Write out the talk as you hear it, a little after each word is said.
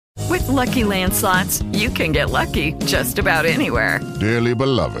Lucky Land Slots, you can get lucky just about anywhere. Dearly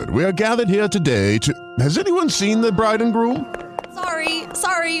beloved, we are gathered here today to... Has anyone seen the bride and groom?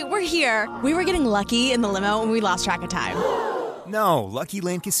 Sorry, we're here. We were getting lucky in the limo and we lost track of time. No, Lucky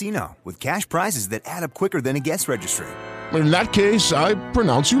Land Casino, with cash prizes that add up quicker than a guest registry. In that case, I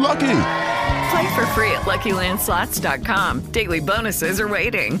pronounce you lucky. Play for free at LuckyLandSlots.com. Daily bonuses are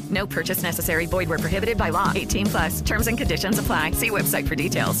waiting. No purchase necessary. Void where prohibited by law. 18+. Terms and conditions apply. See website for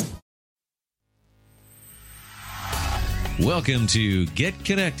details. Welcome to Get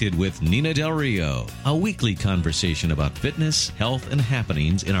Connected with Nina Del Rio, a weekly conversation about fitness, health, and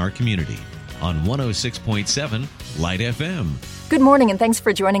happenings in our community on 106.7 Light FM. Good morning, and thanks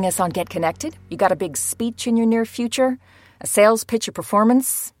for joining us on Get Connected. You got a big speech in your near future? A sales pitch, a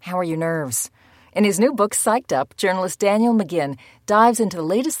performance? How are your nerves? In his new book, Psyched Up, journalist Daniel McGinn dives into the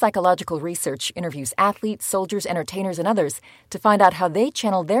latest psychological research, interviews athletes, soldiers, entertainers, and others to find out how they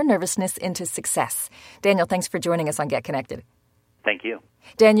channel their nervousness into success. Daniel, thanks for joining us on Get Connected. Thank you.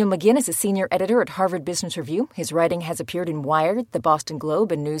 Daniel McGinn is a senior editor at Harvard Business Review. His writing has appeared in Wired, the Boston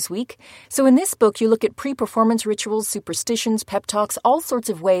Globe, and Newsweek. So in this book, you look at pre-performance rituals, superstitions, pep talks, all sorts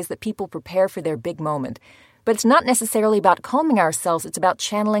of ways that people prepare for their big moment. But it's not necessarily about calming ourselves, it's about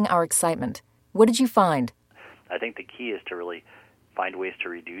channeling our excitement. What did you find? I think the key is to really find ways to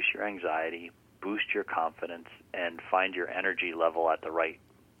reduce your anxiety, boost your confidence, and find your energy level at the right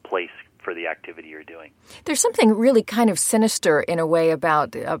place for the activity you're doing. There's something really kind of sinister in a way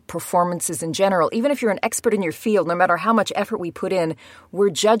about performances in general. Even if you're an expert in your field, no matter how much effort we put in, we're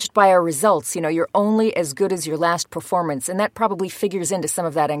judged by our results. You know, you're only as good as your last performance, and that probably figures into some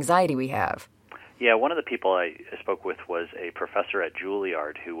of that anxiety we have. Yeah, one of the people I spoke with was a professor at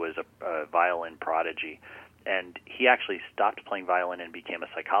Juilliard who was a violin prodigy, and he actually stopped playing violin and became a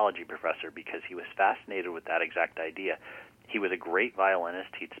psychology professor because he was fascinated with that exact idea. He was a great violinist.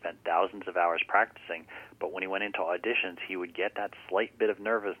 He'd spent thousands of hours practicing, but when he went into auditions, he would get that slight bit of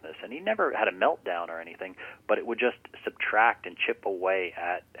nervousness, and he never had a meltdown or anything, but it would just subtract and chip away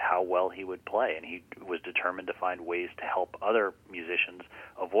at how well he would play, and he was determined to find ways to help other musicians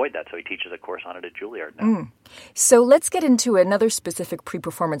avoid that, so he teaches a course on it at Juilliard now. So let's get into another specific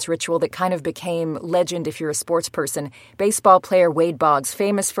pre-performance ritual that kind of became legend if you're a sports person. Baseball player Wade Boggs,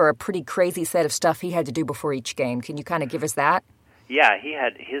 famous for a pretty crazy set of stuff he had to do before each game. Can you kind of give us that? Yeah, he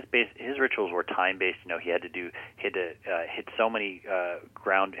had his rituals were time based. You know, he had to hit so many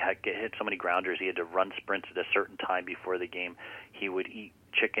hit so many grounders. He had to run sprints at a certain time before the game. He would eat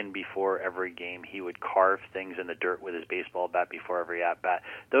chicken before every game. He would carve things in the dirt with his baseball bat before every at bat.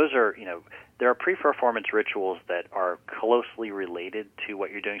 Those are, there are pre-performance rituals that are closely related to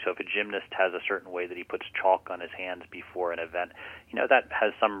what you're doing. So if a gymnast has a certain way that he puts chalk on his hands before an event, that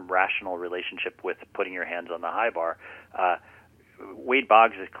has some rational relationship with putting your hands on the high bar. Wade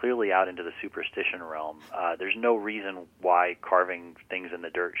Boggs is clearly out into the superstition realm. There's no reason why carving things in the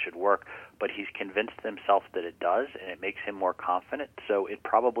dirt should work, but he's convinced himself that it does, and it makes him more confident, so it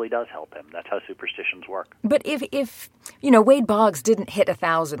probably does help him. That's how superstitions work. But if Wade Boggs didn't hit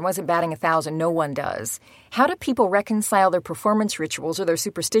 1,000, wasn't batting 1,000, no one does. How do people reconcile their performance rituals or their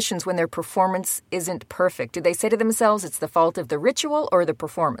superstitions when their performance isn't perfect? Do they say to themselves it's the fault of the ritual or the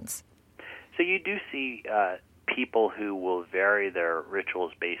performance? So you do see people who will vary their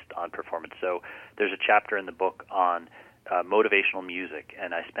rituals based on performance. So there's a chapter in the book on motivational music,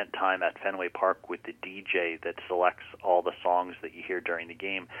 and I spent time at Fenway Park with the DJ that selects all the songs that you hear during the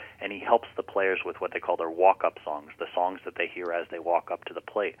game, and he helps the players with what they call their walk-up songs, the songs that they hear as they walk up to the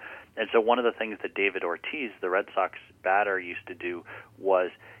plate. And so one of the things that David Ortiz, the Red Sox batter, used to do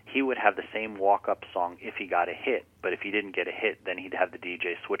was he would have the same walk-up song if he got a hit, but if he didn't get a hit, then he'd have the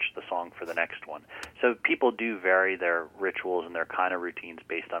DJ switch the song for the next one. So people do vary their rituals and their kind of routines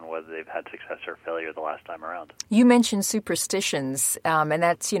based on whether they've had success or failure the last time around. You mentioned superstitions, and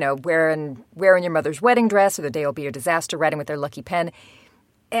that's, wearing your mother's wedding dress or the day will be a disaster, writing with their lucky pen.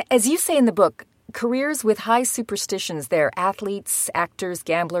 As you say in the book, careers with high superstitions, they're athletes, actors,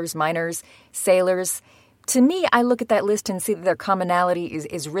 gamblers, miners, sailors. To me, I look at that list and see that their commonality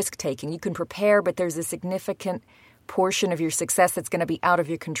is risk-taking. You can prepare, but there's a significant portion of your success that's going to be out of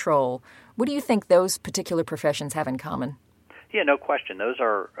your control. What do you think those particular professions have in common? Yeah, no question. Those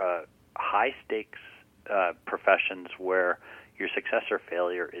are high-stakes professions where your success or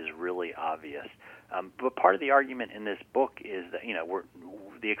failure is really obvious. But part of the argument in this book is that,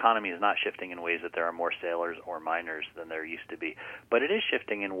 the economy is not shifting in ways that there are more sailors or miners than there used to be. But it is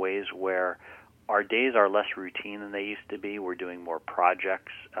shifting in ways where our days are less routine than they used to be. We're doing more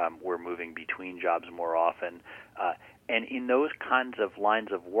projects. We're moving between jobs more often. And in those kinds of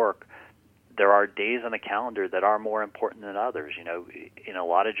lines of work, there are days on the calendar that are more important than others. You know, in a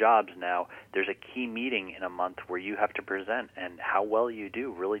lot of jobs now, there's a key meeting in a month where you have to present, and how well you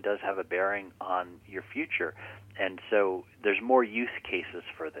do really does have a bearing on your future. And so there's more use cases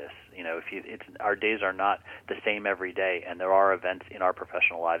for this. You know, our days are not the same every day, and there are events in our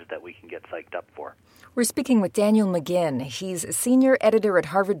professional lives that we can get psyched up for. We're speaking with Daniel McGinn. He's a senior editor at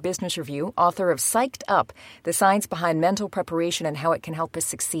Harvard Business Review, author of Psyched Up, The Science Behind Mental Preparation and How It Can Help Us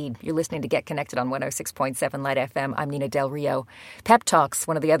Succeed. You're listening to Get Connected on 106.7 Light FM. I'm Nina Del Rio. Pep Talks,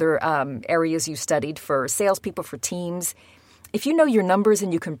 one of the other areas you studied for salespeople, for teams. If you know your numbers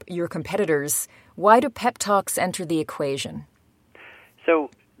and your competitors, why do pep talks enter the equation? So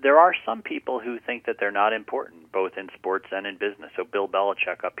there are some people who think that they're not important, both in sports and in business. So Bill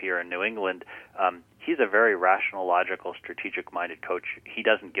Belichick up here in New England, he's a very rational, logical, strategic-minded coach. He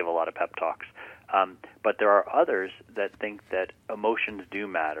doesn't give a lot of pep talks. But there are others that think that emotions do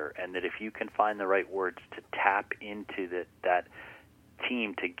matter, and that if you can find the right words to tap into that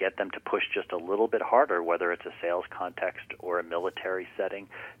team to get them to push just a little bit harder, whether it's a sales context or a military setting,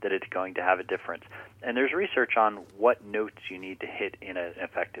 that it's going to have a difference. And there's research on what notes you need to hit in an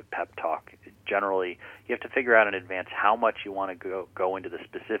effective pep talk. Generally, you have to figure out in advance how much you want to go into the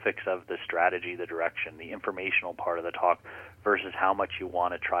specifics of the strategy, the direction, the informational part of the talk, versus how much you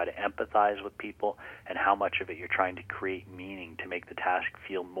want to try to empathize with people and how much of it you're trying to create meaning to make the task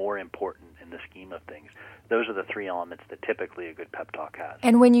feel more important in the scheme of things. Those are the three elements that typically a good pep talk has.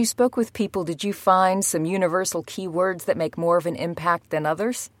 And when you spoke with people, did you find some universal keywords that make more of an impact than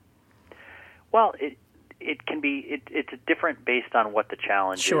others? Well, it can be, it's different based on what the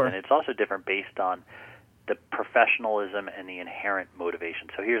challenge is, and it's also different based on the professionalism and the inherent motivation.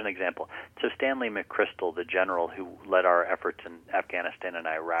 So here's an example. So Stanley McChrystal, the general who led our efforts in Afghanistan and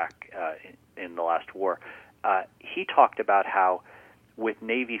Iraq in the last war, he talked about how with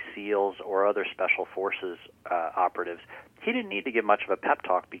Navy SEALs or other Special Forces operatives, he didn't need to give much of a pep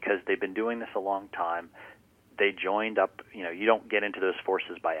talk because they've been doing this a long time. They joined up, you don't get into those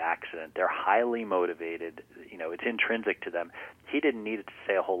forces by accident. They're highly motivated. It's intrinsic to them. He didn't need to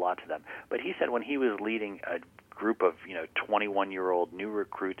say a whole lot to them. But he said when he was leading a group of 21-year-old new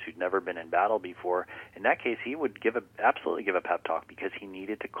recruits who'd never been in battle before, in that case he would absolutely give a pep talk because he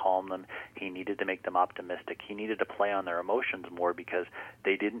needed to calm them, he needed to make them optimistic, he needed to play on their emotions more because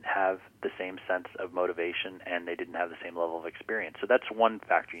they didn't have the same sense of motivation and they didn't have the same level of experience. So that's one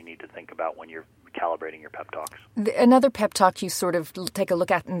factor you need to think about when you're calibrating your pep talks. Another pep talk you sort of take a look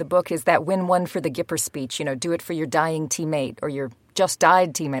at in the book is that win one for the Gipper speech, do it for your dying teammate or your just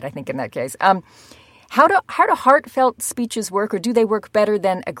died teammate, I think in that case. How do heartfelt speeches work, or do they work better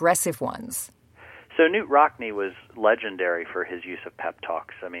than aggressive ones? So Knute Rockne was legendary for his use of pep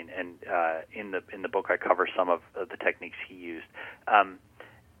talks. I mean, and in the book I cover some of the techniques he used.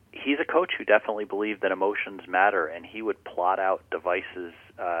 He's a coach who definitely believed that emotions matter, and he would plot out devices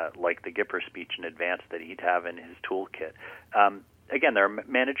like the Gipper speech in advance that he'd have in his toolkit. Again, there are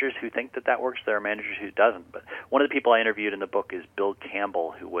managers who think that works. There are managers who doesn't. But one of the people I interviewed in the book is Bill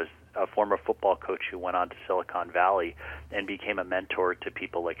Campbell, who was a former football coach who went on to Silicon Valley and became a mentor to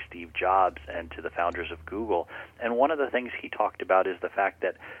people like Steve Jobs and to the founders of Google. And one of the things he talked about is the fact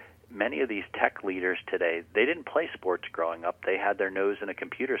that many of these tech leaders today, they didn't play sports growing up. They had their nose in a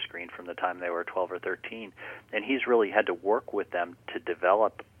computer screen from the time they were 12 or 13. And he's really had to work with them to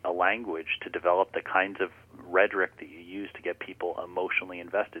develop a language, to develop the kinds of rhetoric that you use to get people emotionally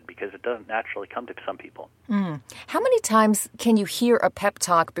invested, because it doesn't naturally come to some people. How many times can you hear a pep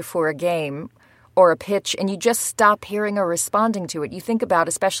talk before a game or a pitch and you just stop hearing or responding to it? You think about,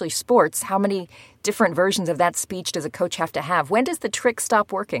 especially sports, how many different versions of that speech does a coach have to have? When does the trick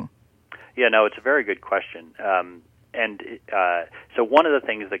stop working? Yeah, no, it's a very good question. So one of the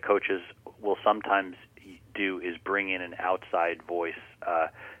things that coaches will sometimes do is bring in an outside voice,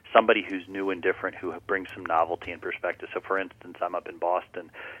 somebody who's new and different, who brings some novelty and perspective. So, for instance, I'm up in Boston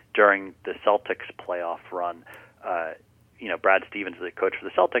during the Celtics playoff run. Brad Stevens, the coach for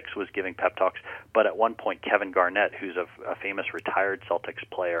the Celtics, was giving pep talks, but at one point Kevin Garnett, who's a famous retired Celtics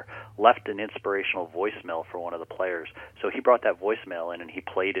player, left an inspirational voicemail for one of the players. So he brought that voicemail in and he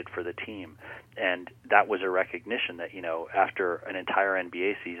played it for the team. And that was a recognition that, after an entire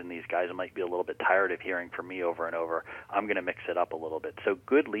NBA season, these guys might be a little bit tired of hearing from me over and over. I'm going to mix it up a little bit. So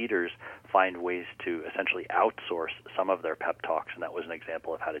good leaders find ways to essentially outsource some of their pep talks, and that was an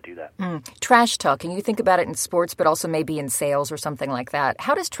example of how to do that. Trash talking, you think about it in sports, but also maybe in sales or something like that.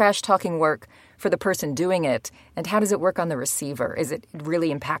 How does trash talking work for the person doing it, and how does it work on the receiver? Is it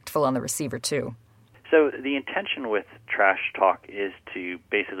really impactful on the receiver too? So the intention with trash talk is to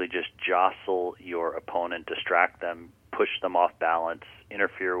basically just jostle your opponent, distract them, push them off balance,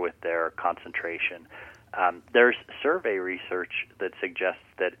 interfere with their concentration. There's survey research that suggests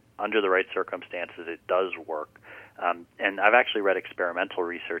that under the right circumstances, it does work. And I've actually read experimental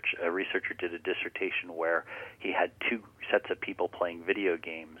research. A researcher did a dissertation where he had two sets of people playing video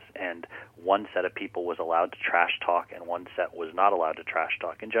games, and one set of people was allowed to trash talk and one set was not allowed to trash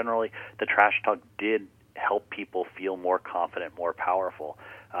talk. And generally, the trash talk did help people feel more confident, more powerful.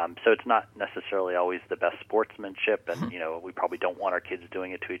 So it's not necessarily always the best sportsmanship, and we probably don't want our kids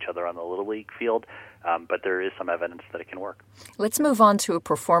doing it to each other on the Little League field, but there is some evidence that it can work. Let's move on to a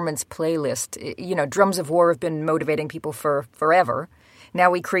performance playlist. Drums of War have been motivating people for forever. Now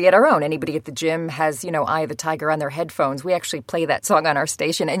we create our own. Anybody at the gym has, Eye of the Tiger on their headphones. We actually play that song on our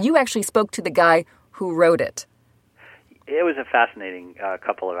station, and you actually spoke to the guy who wrote it. It was a fascinating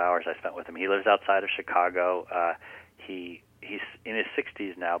couple of hours I spent with him. He lives outside of Chicago. He's in his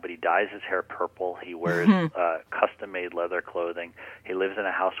 60s now, but he dyes his hair purple. He wears custom-made leather clothing. He lives in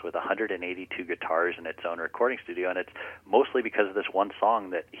a house with 182 guitars in its own recording studio, and it's mostly because of this one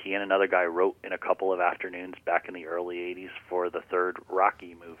song that he and another guy wrote in a couple of afternoons back in the early 80s for the third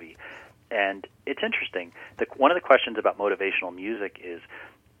Rocky movie. And it's interesting. One of the questions about motivational music is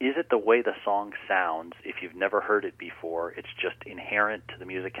it the way the song sounds if you've never heard it before, it's just inherent to the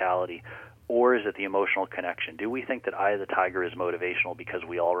musicality, or is it the emotional connection? Do we think that Eye of the Tiger is motivational because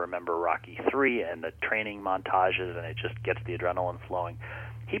we all remember Rocky III and the training montages and it just gets the adrenaline flowing?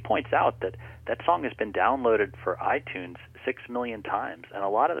 He points out that that song has been downloaded for iTunes 6 million times, and a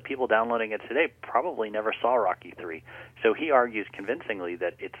lot of the people downloading it today probably never saw Rocky III. So he argues convincingly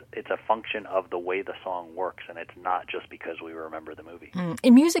that it's a function of the way the song works, and it's not just because we remember the movie.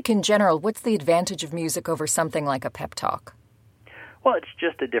 In music in general, what's the advantage of music over something like a pep talk? Well, it's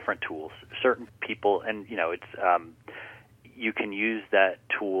just a different tool. Certain people, and you can use that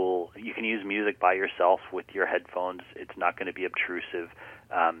tool. You can use music by yourself with your headphones. It's not going to be obtrusive.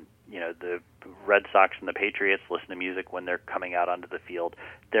 The Red Sox and the Patriots listen to music when they're coming out onto the field.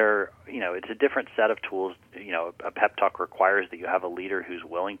 It's a different set of tools. A pep talk requires that you have a leader who's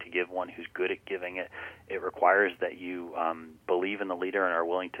willing to give one, who's good at giving it. It requires that you believe in the leader and are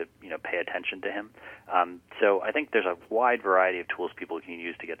willing to, pay attention to him. So I think there's a wide variety of tools people can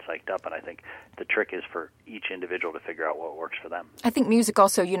use to get psyched up, and I think the trick is for each individual to figure out what works for them. I think music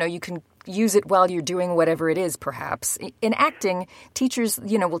also, you can use it while you're doing whatever it is, perhaps. In acting, teachers,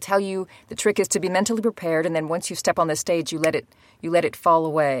 will tell you the trick is to be mentally prepared, and then once you step on the stage, you let it fall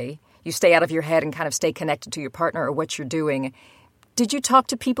away. You stay out of your head and kind of stay connected to your partner or what you're doing. Did you talk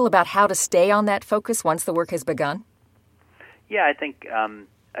to people about how to stay on that focus once the work has begun? Yeah, I think,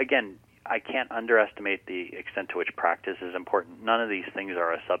 again, I can't underestimate the extent to which practice is important. None of these things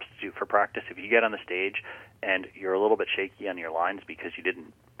are a substitute for practice. If you get on the stage and you're a little bit shaky on your lines because you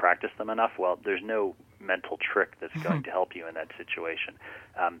didn't practice them enough, well, there's no mental trick that's going to help you in that situation.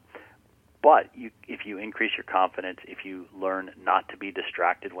 But if you increase your confidence, if you learn not to be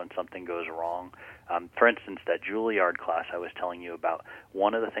distracted when something goes wrong, for instance, that Juilliard class I was telling you about,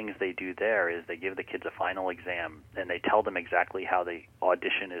 one of the things they do there is they give the kids a final exam, and they tell them exactly how the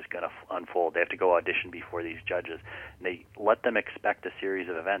audition is going to unfold. They have to go audition before these judges. And they let them expect a series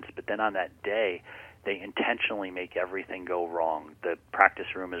of events, but then on that day, they intentionally make everything go wrong. The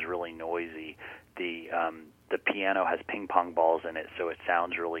practice room is really noisy. The piano has ping pong balls in it, so it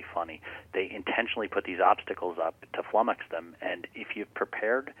sounds really funny. They intentionally put these obstacles up to flummox them, and if you've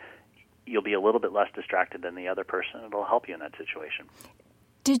prepared, you'll be a little bit less distracted than the other person. It'll help you in that situation.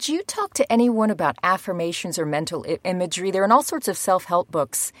 Did you talk to anyone about affirmations or mental imagery? They're in all sorts of self-help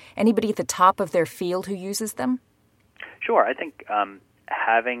books. Anybody at the top of their field who uses them? Sure. I think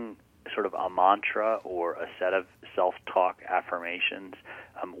having sort of a mantra or a set of self-talk affirmations,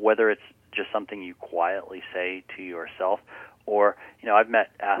 whether it's just something you quietly say to yourself, or, I've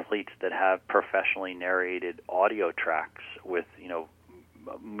met athletes that have professionally narrated audio tracks with,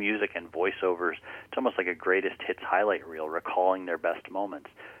 music and voiceovers. It's almost like a greatest hits highlight reel, recalling their best moments.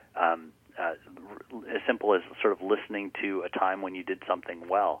 As simple as sort of listening to a time when you did something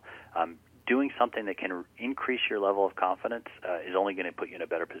well. Doing something that can increase your level of confidence is only going to put you in a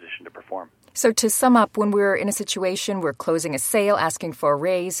better position to perform. So to sum up, when we're in a situation, we're closing a sale, asking for a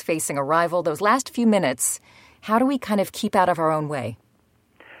raise, facing a rival, those last few minutes, how do we kind of keep out of our own way?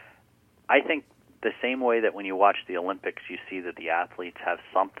 I think the same way that when you watch the Olympics, you see that the athletes have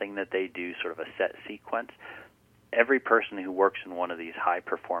something that they do, sort of a set sequence. every person who works in one of these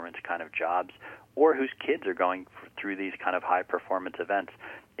high-performance kind of jobs or whose kids are going through these kind of high-performance events,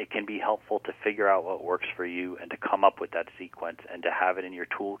 it can be helpful to figure out what works for you and to come up with that sequence and to have it in your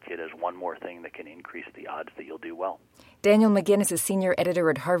toolkit as one more thing that can increase the odds that you'll do well. Daniel McGinn is a senior editor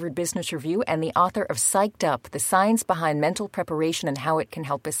at Harvard Business Review and the author of Psyched Up, The Science Behind Mental Preparation and How It Can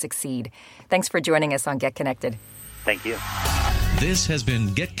Help Us Succeed. Thanks for joining us on Get Connected. Thank you. This has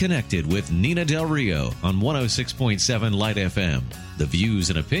been Get Connected with Nina Del Rio on 106.7 Light FM. The views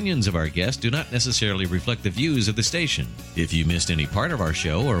and opinions of our guests do not necessarily reflect the views of the station. If you missed any part of our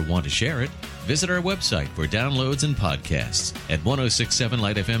show or want to share it, visit our website for downloads and podcasts at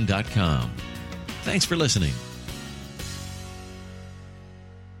 1067lightfm.com. Thanks for listening.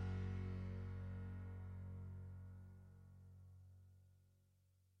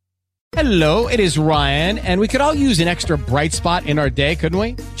 Hello, it is Ryan, and we could all use an extra bright spot in our day, couldn't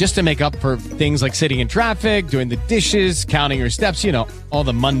we? Just to make up for things like sitting in traffic, doing the dishes, counting your steps, you know, all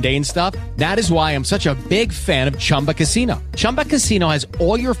the mundane stuff. That is why I'm such a big fan of Chumba Casino. Chumba Casino has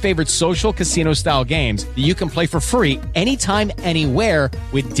all your favorite social casino-style games that you can play for free anytime, anywhere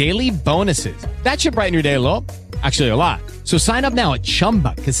with daily bonuses. That should brighten your day a little. Actually, a lot. So sign up now at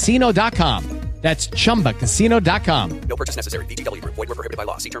ChumbaCasino.com. That's ChumbaCasino.com. No purchase necessary. VGW Group. Void where prohibited by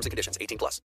law. See terms and conditions. 18+.